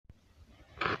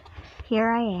Here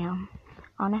I am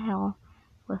on a hill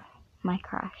with my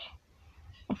crush.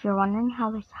 If you're wondering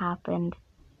how this happened,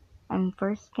 I'm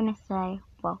first going to say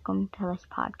welcome to this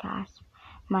podcast.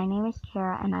 My name is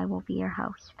Kara and I will be your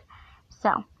host.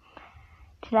 So,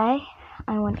 today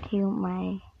I went to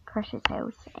my crush's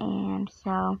house and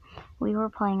so we were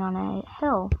playing on a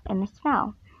hill in the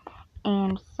snow.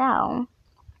 And so,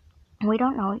 we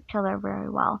don't know each other very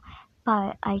well,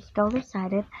 but I still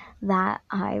decided that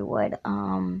I would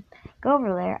go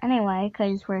over there anyway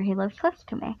because where he lives close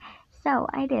to me. So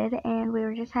I did, and we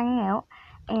were just hanging out,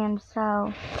 and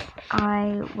so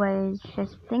I was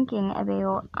just thinking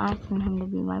about asking him to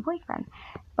be my boyfriend.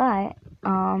 But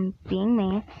being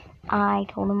me, I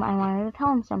told him I wanted to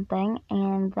tell him something,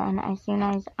 and then as soon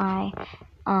as I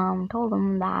told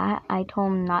him that, I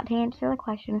told him not to answer the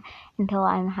question until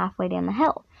I'm halfway down the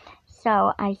hill.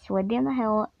 So I slid down the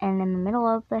hill, and in the middle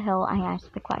of the hill, I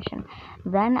asked the question.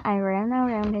 Then I ran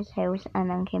around his house and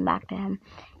then came back to him.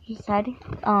 He said,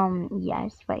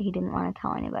 yes, but he didn't want to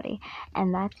tell anybody.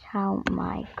 And that's how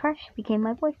my crush became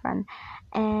my boyfriend.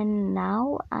 And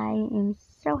now I am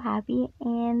so happy,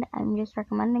 and I'm just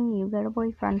recommending you get a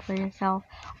boyfriend for yourself,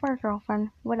 or a girlfriend,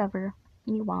 whatever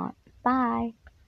you want. Bye.